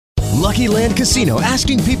Lucky Land Casino,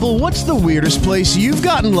 asking people, what's the weirdest place you've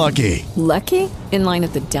gotten lucky? Lucky? In line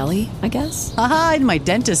at the deli, I guess? Aha, in my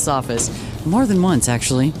dentist's office. More than once,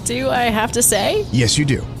 actually. Do I have to say? Yes, you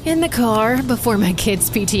do. In the car before my kids'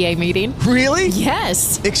 PTA meeting. Really?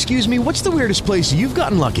 Yes. Excuse me, what's the weirdest place you've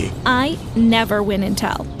gotten lucky? I never win and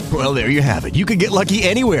tell. Well, there you have it. You can get lucky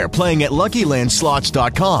anywhere, playing at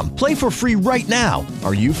LuckyLandSlots.com. Play for free right now.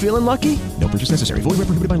 Are you feeling lucky? No purchase necessary. Void where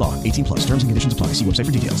prohibited by law. 18 plus. Terms and conditions apply. See website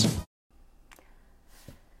for details.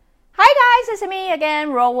 Hi guys, it's me again,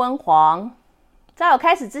 若文黄。在我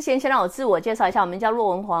开始之前，先让我自我介绍一下，我们叫若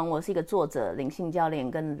文黄，我是一个作者、灵性教练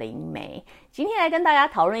跟灵媒。今天来跟大家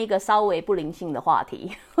讨论一个稍微不灵性的话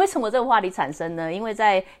题。为什么这个话题产生呢？因为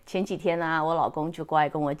在前几天啊，我老公就过来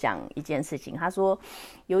跟我讲一件事情。他说，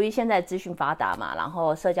由于现在资讯发达嘛，然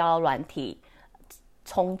后社交软体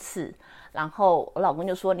冲刺，然后我老公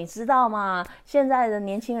就说：“你知道吗？现在的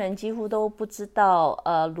年轻人几乎都不知道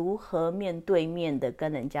如何面对面的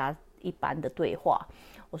跟人家一般的对话。”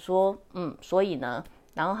我说所以呢，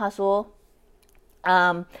然后他说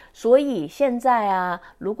所以现在啊，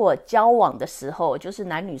如果交往的时候，就是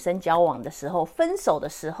男女生交往的时候，分手的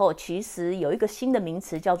时候，其实有一个新的名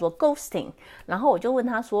词叫做 ghosting。然后我就问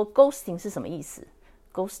他说 ghosting 是什么意思？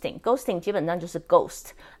 ghosting 基本上就是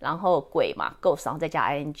ghost， 然后鬼嘛 ghost， 然后再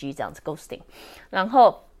加 ing 这样子 ghosting。然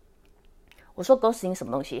后我说 ghosting 什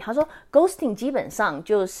么东西？他说 ghosting 基本上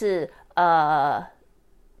就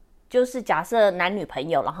是假设男女朋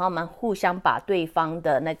友，然后他们互相把对方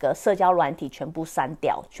的那个社交软体全部删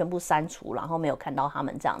掉，全部删除，然后没有看到他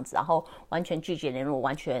们这样子，然后完全拒绝联络，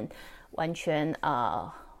完全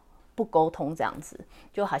不沟通这样子，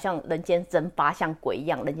就好像人间蒸发，像鬼一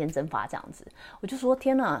样人间蒸发这样子。我就说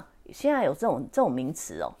天哪，现在有这种名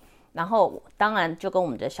词哦。然后当然就跟我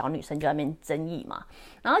们的小女生就在那边争议嘛。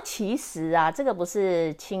然后其实啊，这个不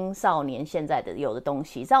是青少年现在的有的东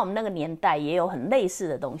西，在我们那个年代也有很类似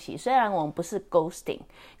的东西。虽然我们不是 ghosting，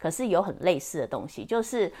 可是有很类似的东西，就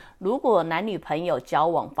是如果男女朋友交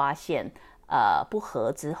往发现不合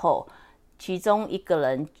之后，其中一个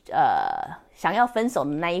人想要分手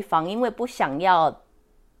的那一方，因为不想要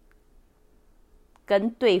跟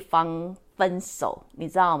对方分手，你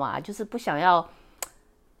知道吗？就是不想要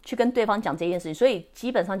去跟对方讲这件事情，所以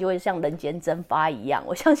基本上就会像人间蒸发一样。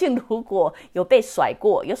我相信如果有被甩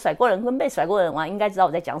过，有甩过人跟被甩过的人，应该知道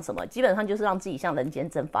我在讲什么。基本上就是让自己像人间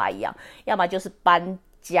蒸发一样，要么就是搬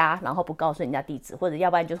家，然后不告诉人家地址，或者要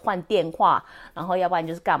不然就是换电话，然后要不然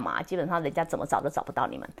就是干嘛，基本上人家怎么找都找不到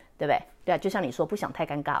你们，对不对？对啊，就像你说不想太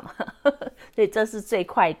尴尬嘛所以这是最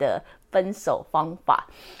快的分手方法。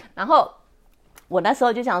然后我那时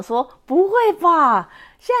候就想说，不会吧，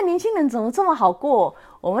现在年轻人怎么这么好过？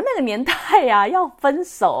我们那个年代啊，要分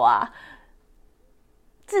手啊，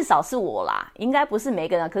至少是我啦，应该不是每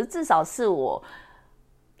个人，可是至少是我，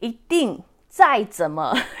一定再怎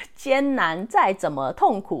么艰难，再怎么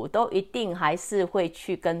痛苦，都一定还是会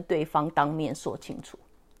去跟对方当面说清楚，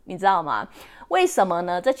你知道吗？为什么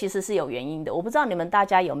呢？这其实是有原因的。我不知道你们大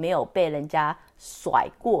家有没有被人家甩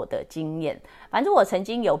过的经验。反正我曾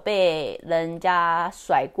经有被人家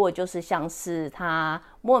甩过，就是像是他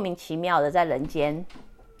莫名其妙的在人间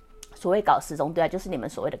所谓搞失踪，对啊，就是你们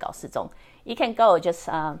所谓的搞失踪。You can go just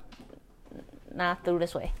not through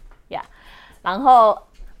this way, yeah。然后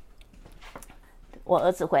我儿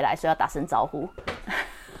子回来，所以要打声招呼。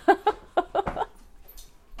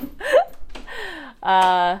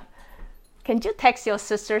Can you text your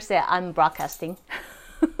sister say I'm broadcasting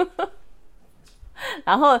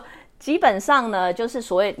然后基本上呢，就是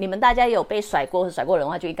所谓你们大家有被甩过人的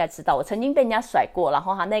话，就应该知道我曾经被人家甩过，然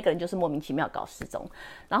后他那个人就是莫名其妙搞失踪。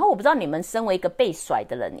然后我不知道你们身为一个被甩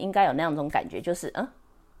的人，应该有那样种感觉，就是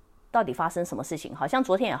到底发生什么事情？好像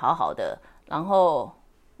昨天也好好的，然后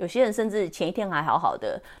有些人甚至前一天还好好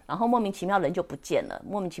的，然后莫名其妙人就不见了，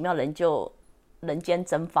莫名其妙人就人间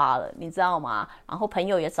蒸发了，你知道吗？然后朋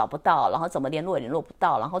友也找不到，然后怎么联络也联络不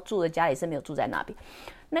到，然后住的家也是没有住在那边。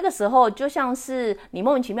那个时候就像是你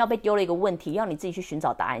莫名其妙被丢了一个问题，要你自己去寻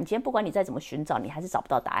找答案。今天不管你再怎么寻找，你还是找不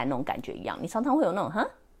到答案那种感觉一样。你常常会有那种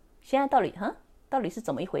现在到底是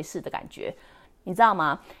怎么一回事的感觉，你知道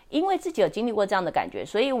吗？因为自己有经历过这样的感觉，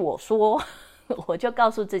所以我说我就告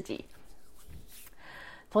诉自己，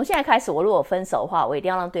从现在开始，我如果分手的话，我一定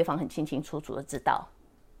要让对方很清清楚楚的知道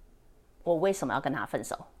我为什么要跟他分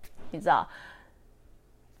手，你知道，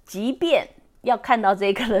即便要看到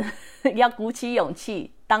这个人要鼓起勇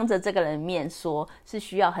气当着这个人面说，是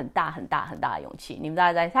需要很大很大很大的勇气。你们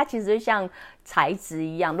大家他其实就像裁职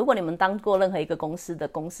一样，如果你们当过任何一个公司的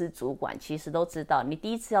公司主管，其实都知道，你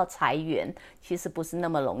第一次要裁员其实不是那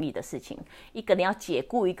么容易的事情。一个人要解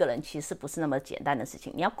雇一个人其实不是那么简单的事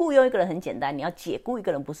情，你要雇佣一个人很简单，你要解雇一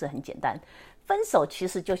个人不是很简单。分手其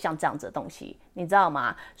实就像这样子的东西，你知道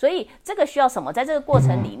吗？所以这个需要什么？在这个过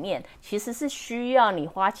程里面，其实是需要你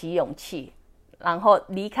花起勇气，然后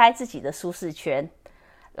离开自己的舒适圈，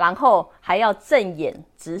然后还要正眼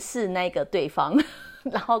直视那个对方，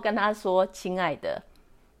然后跟他说：“亲爱的，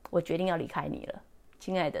我决定要离开你了，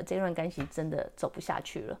亲爱的，这段感情真的走不下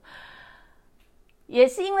去了。”也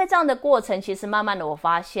是因为这样的过程，其实慢慢的我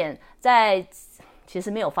发现，其实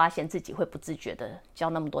没有发现自己会不自觉的交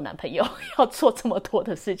那么多男朋友，要做这么多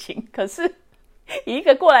的事情。可是以一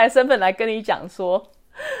个过来的身份来跟你讲说，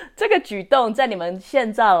这个举动在你们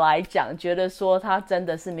现在来讲，觉得说他真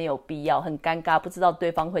的是没有必要，很尴尬，不知道对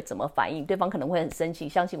方会怎么反应，对方可能会很生气，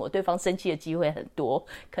相信我，对方生气的机会很多，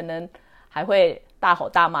可能还会大吼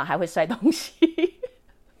大骂，还会摔东西，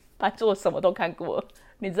他做什么都看过，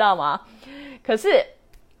你知道吗？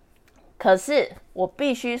可是我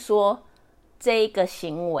必须说，这个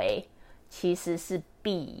行为其实是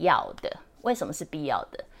必要的。为什么是必要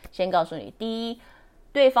的？先告诉你，第一，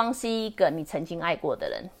对方是一个你曾经爱过的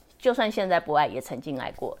人，就算现在不爱，也曾经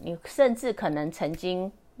爱过。你甚至可能曾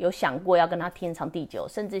经有想过要跟他天长地久，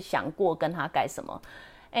甚至想过跟他干什么。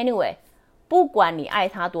Anyway， 不管你爱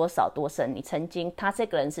他多少多深，他这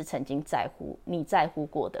个人是曾经你在乎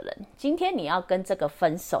过的人。今天你要跟这个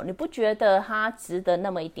分手，你不觉得他值得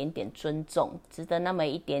那么一点点尊重，值得那么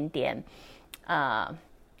一点点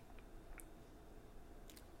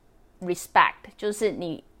respect， 就是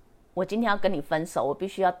我今天要跟你分手，我必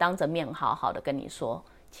须要当着面好好的跟你说，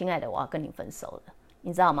亲爱的，我要跟你分手了，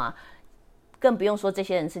你知道吗？更不用说这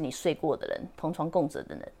些人是你睡过的人，同床共枕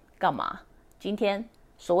的人，干嘛？今天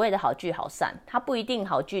所谓的好聚好散，他不一定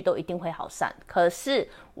好聚都一定会好散，可是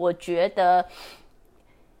我觉得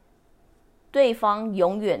对方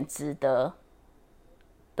永远值得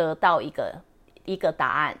得到一个答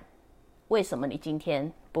案，为什么你今天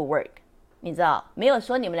不 work？ 你知道，没有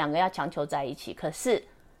说你们两个要强求在一起，可是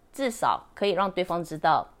至少可以让对方知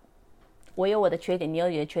道，我有我的缺点，你有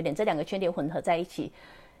你的缺点，这两个缺点混合在一起，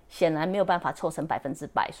显然没有办法凑成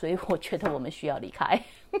100%，所以我觉得我们需要离开。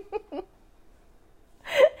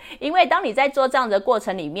因为当你在做这样的过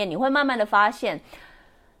程里面，你会慢慢的发现，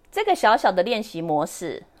这个小小的练习模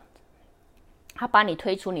式，它把你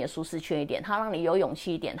推出你的舒适圈一点，它让你有勇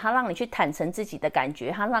气一点，它让你去坦诚自己的感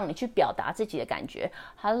觉，它让你去表达自己的感觉，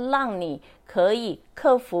它让你可以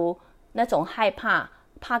克服那种害怕、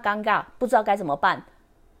怕尴尬、不知道该怎么办，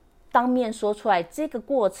当面说出来。这个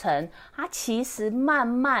过程，它其实慢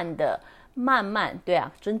慢，对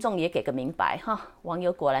啊，尊重也给个明白哈。网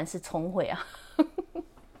友果然是聪慧啊。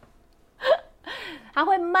它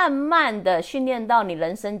会慢慢的训练到你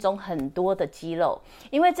人生中很多的肌肉，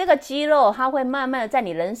因为这个肌肉它会慢慢的在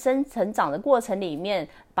你人生成长的过程里面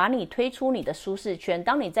把你推出你的舒适圈。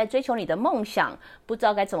当你在追求你的梦想不知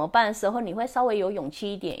道该怎么办的时候，你会稍微有勇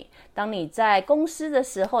气一点。当你在公司的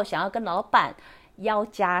时候想要跟老板要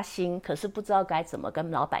加薪，可是不知道该怎么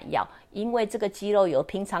跟老板要，因为这个肌肉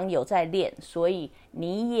平常有在练，所以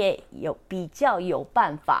你也比较有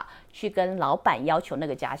办法去跟老板要求那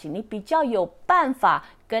个加薪，你比较有办法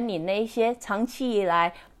跟你那些长期以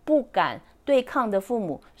来不敢对抗的父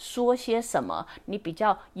母说些什么，你比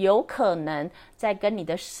较有可能在跟你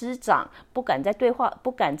的师长不敢在对话，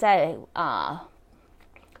不敢在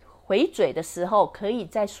回嘴的时候，可以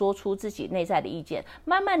再说出自己内在的意见。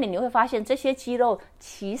慢慢的你会发现，这些肌肉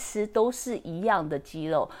其实都是一样的肌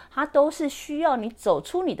肉，它都是需要你走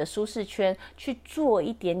出你的舒适圈，去做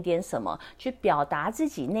一点点什么，去表达自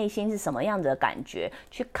己内心是什么样的感觉，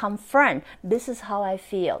去 confront this is how I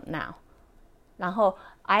feel now， 然后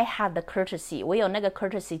I had the courtesy， 我有那个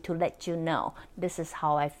courtesy to let you know this is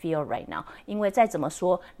how I feel right now。 因为再怎么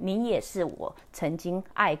说，你也是我曾经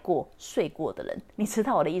爱过睡过的人，你知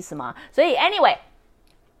道我的意思吗？所以 anyway，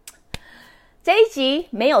 这一集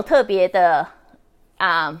没有特别的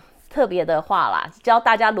话啦，教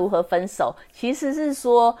大家如何分手，其实是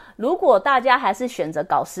说，如果大家还是选择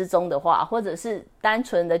搞失踪的话，或者是单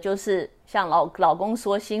纯的就是像老公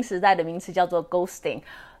说新时代的名词叫做 ghosting，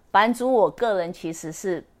版主我个人其实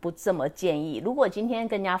是不这么建议。如果今天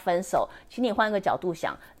跟人家分手，请你换一个角度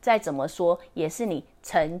想，再怎么说也是你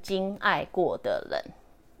曾经爱过的人，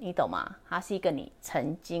你懂吗？他是一个你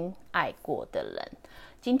曾经爱过的人。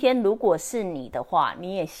今天如果是你的话，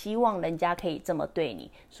你也希望人家可以这么对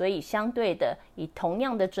你，所以相对的以同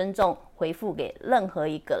样的尊重回复给任何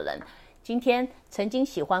一个人。今天曾经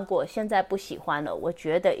喜欢过，现在不喜欢了，我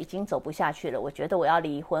觉得已经走不下去了，我觉得我要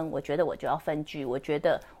离婚，我觉得我就要分居，我觉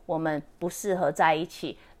得我们不适合在一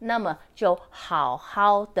起，那么就好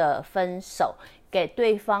好的分手，给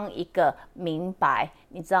对方一个明白，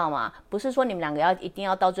你知道吗？不是说你们两个一定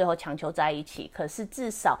要到最后强求在一起，可是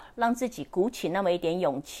至少让自己鼓起那么一点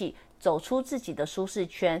勇气，走出自己的舒适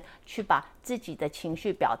圈，去把自己的情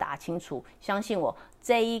绪表达清楚。相信我，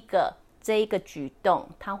这一个举动，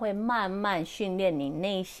它会慢慢训练你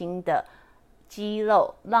内心的肌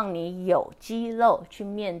肉，让你有肌肉去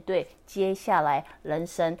面对接下来人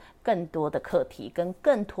生更多的课题跟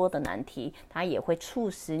更多的难题，它也会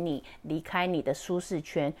促使你离开你的舒适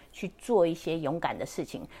圈，去做一些勇敢的事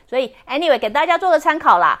情。所以 anyway 给大家做个参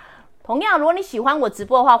考啦。同样，如果你喜欢我直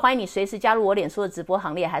播的话，欢迎你随时加入我脸书的直播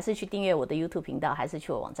行列，还是去订阅我的 YouTube 频道，还是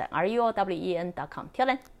去我网站 ruowen.com。 挑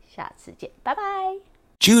人，下次见，拜拜。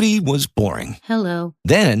Judy was boring. Hello.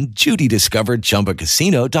 Then Judy discovered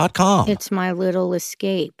ChumbaCasino.com. It's my little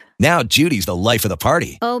escape. Now Judy's the life of the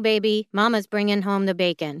party. Oh, baby, mama's bringing home the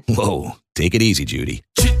bacon. Whoa, take it easy, Judy.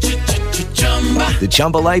 The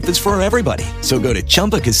Chumba life is for everybody. So go to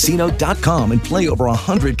ChumbaCasino.com and play over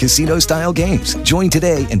 100 casino-style games. Join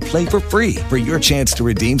today and play for free for your chance to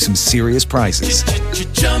redeem some serious prizes.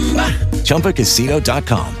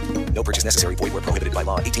 ChumbaCasino.com. No purchase necessary. Void where prohibited by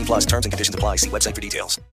law. 18+ terms and conditions apply. See website for details.